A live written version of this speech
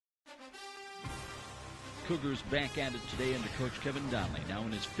Cougars back at it today under Coach Kevin Donley, now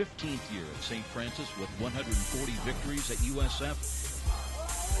in his 15th year at St. Francis with 140 victories at USF.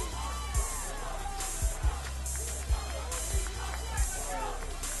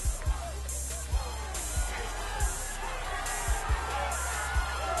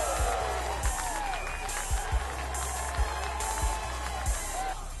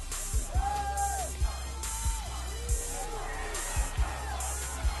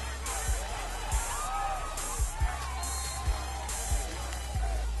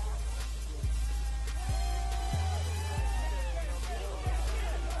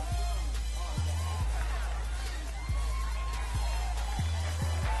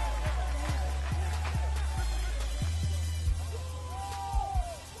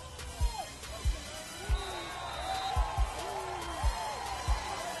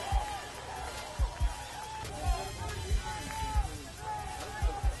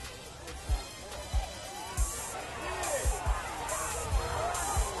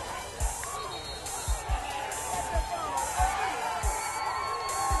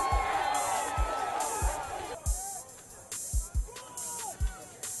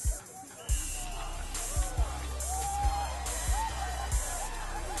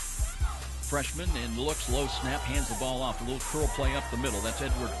 Freshman and looks low snap, hands the ball off. A little curl play up the middle. That's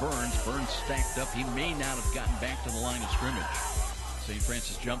Edward Burns. Burns stacked up. He may not have gotten back to the line of scrimmage. St.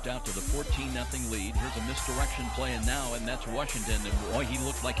 Francis jumped out to the 14-0 lead. Here's a misdirection play, and that's Washington. And boy, he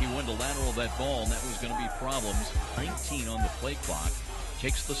looked like he wanted to lateral that ball, and that was going to be problems. 19 on the play clock.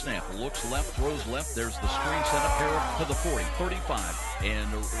 Takes the snap, looks left, throws left. There's the screen set up here to the 40, 35, and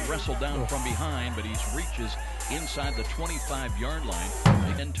wrestled down from behind, but he reaches inside the 25-yard line.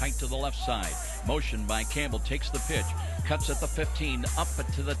 Again, tight to the left side. Motion by Campbell, takes the pitch, cuts at the 15, up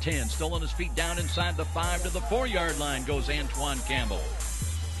to the 10, still on his feet, down inside the 5 to the 4-yard line goes Antoin Campbell.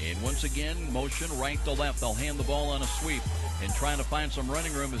 And once again, motion right to left. They'll hand the ball on a sweep. And trying to find some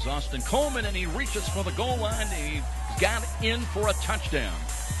running room is Austin Coleman, and he reaches for the goal line. He got in for a touchdown.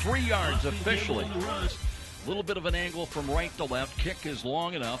 3 yards officially. A little bit of an angle from right to left. Kick is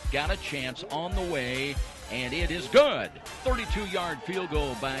long enough. Got a chance on the way, and it is good. 32-yard field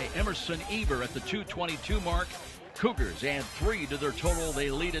goal by Emerson Eber at the 2:22 mark. Cougars add 3 to their total.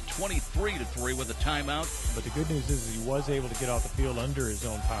 They lead at 23-3 with a timeout. But the good news is he was able to get off the field under his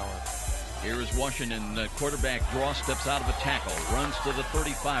own power. Here is Washington. The quarterback draw, steps out of a tackle, runs to the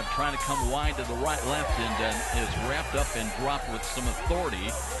 35, trying to come wide to the right, left, and is wrapped up and dropped with some authority.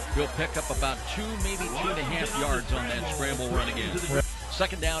 He'll pick up about 2, maybe 2.5 yards on that scramble run again.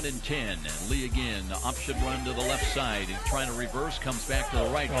 Second down and 10. And Lee again, the option run to the left side. He's trying to reverse, comes back to the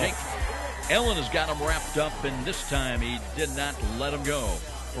right. Jake Ellen has got him wrapped up, and this time he did not let him go.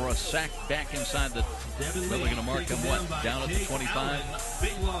 For a sack back inside the, they're going to mark him what, down at the 25?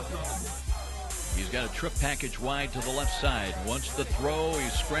 He's got a trip package wide to the left side. Wants to throw.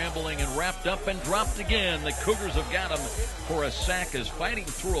 He's scrambling and wrapped up and dropped again. The Cougars have got him for a sack, is fighting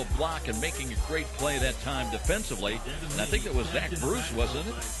through a block and making a great play that time defensively. And I think it was Zach Bruce, wasn't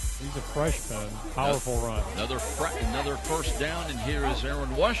it? He's a freshman. Powerful run. Another first down, and here is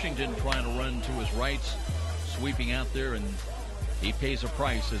Aaron Washington trying to run to his rights, sweeping out there, and he pays a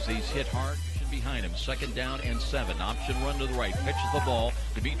price as he's hit hard behind him. Second down and 7. Option run to the right. Pitches the ball.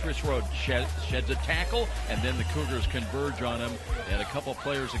 Demetrius Rhodes sheds a tackle, and then the Cougars converge on him. And a couple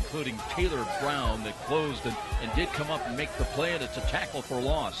players, including Taylor Brown, that closed and did come up and make the play, and it's a tackle for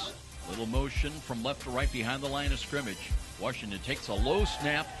loss. Little motion from left to right behind the line of scrimmage. Washington takes a low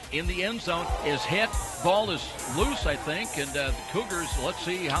snap in the end zone, is hit. Ball is loose, I think, and the Cougars, let's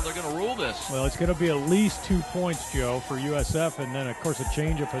see how they're going to rule this. Well, it's going to be at least 2 points, Joe, for USF, and then, of course, a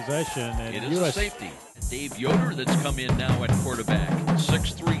change of possession. And it is a safety. Dave Yoder that's come in now at quarterback,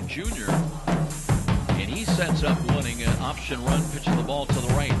 6'3" junior. And he sets up wanting an option run, pitching the ball to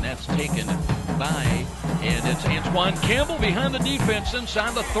the right, and that's taken by, and it's Antoin Campbell behind the defense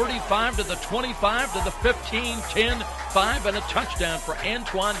inside the 35 to the 25 to the 15, 10, 5, and a touchdown for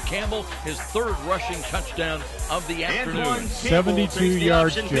Antoin Campbell, his 3rd rushing touchdown of the afternoon. 72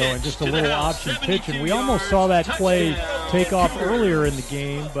 yards, Joe, and just a little option pitch, and we almost saw that play take off earlier in the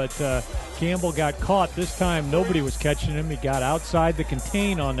game, but Campbell got caught. This time nobody was catching him. He got outside the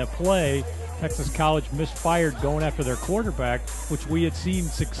contain on the play. Texas College misfired going after their quarterback, which we had seen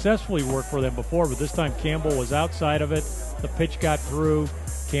successfully work for them before, but this time Campbell was outside of it. The pitch got through.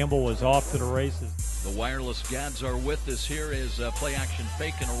 Campbell was off to the races. The wireless gods are with us. Here is a play action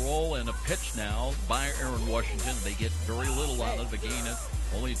fake and a roll and a pitch now by Aaron Washington. They get very little out of it, again,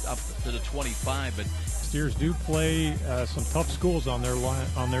 only up to the 25, but Steers do play some tough schools on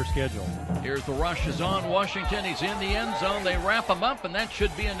their schedule. Here's the rush is on Washington. He's in the end zone. They wrap him up, and that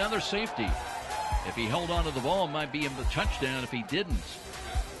should be another safety. If he held on to the ball, it might be him the touchdown if he didn't.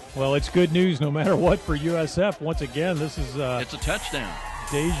 Well, it's good news no matter what for USF. Once again, this is it's a touchdown.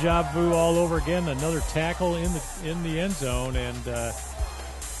 Deja vu all over again. Another tackle in the end zone, and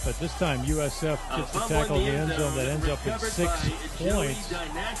but this time USF gets the tackle in the end zone that ends up in 6 points.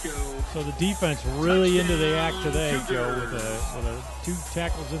 So the defense really into the act today, Joe, with 2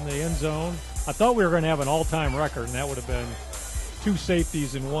 tackles in the end zone. I thought we were going to have an all-time record, and that would have been 2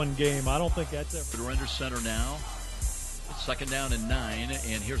 safeties in one game. I don't think that's ever. They're under center now. It's 2nd down and 9,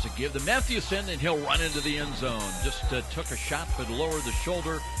 and here's a give to Mathewson, and he'll run into the end zone. Just took a shot, but lowered the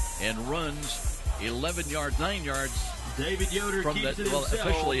shoulder and runs 11 yards, 9 yards. David Yoder from keeps the, it well, himself.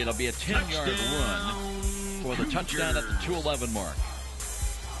 Officially, it'll be a 10-yard run for the touchdown at the 2:11 mark.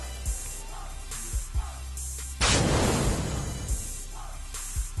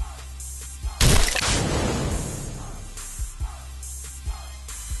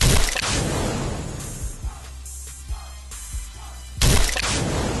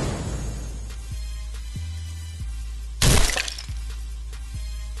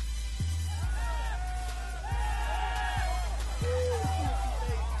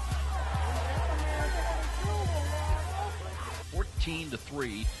 To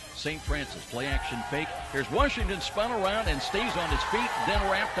 3, St. Francis play action fake. Here's Washington spun around and stays on his feet, then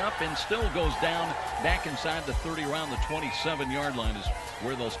wrapped up and still goes down back inside the 30, around the 27-yard line is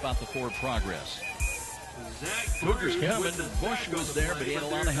where they'll spot the forward progress. Cougars coming. Bush was there, but he had a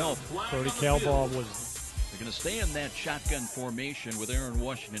lot of help. Brody Calbaugh was. They're going to stay in that shotgun formation with Aaron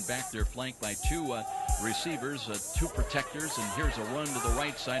Washington back there, flanked by 2 receivers, 2 protectors, and here's a run to the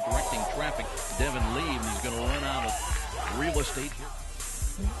right side, directing traffic. Devin Lee, and he's going to run out of real estate here.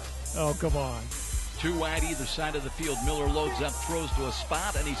 Oh, come on. 2 wide either side of the field. Miller loads up, throws to a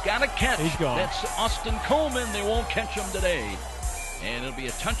spot, and he's got a catch. He's gone. That's Austin Coleman. They won't catch him today. And it'll be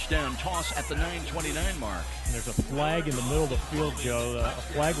a touchdown toss at the 9:29 mark. And there's a flag in the middle of the field, Joe. A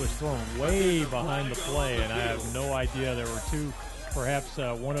flag was thrown way behind the play, and I have no idea. There were 2, perhaps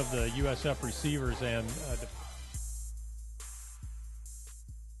one of the USF receivers and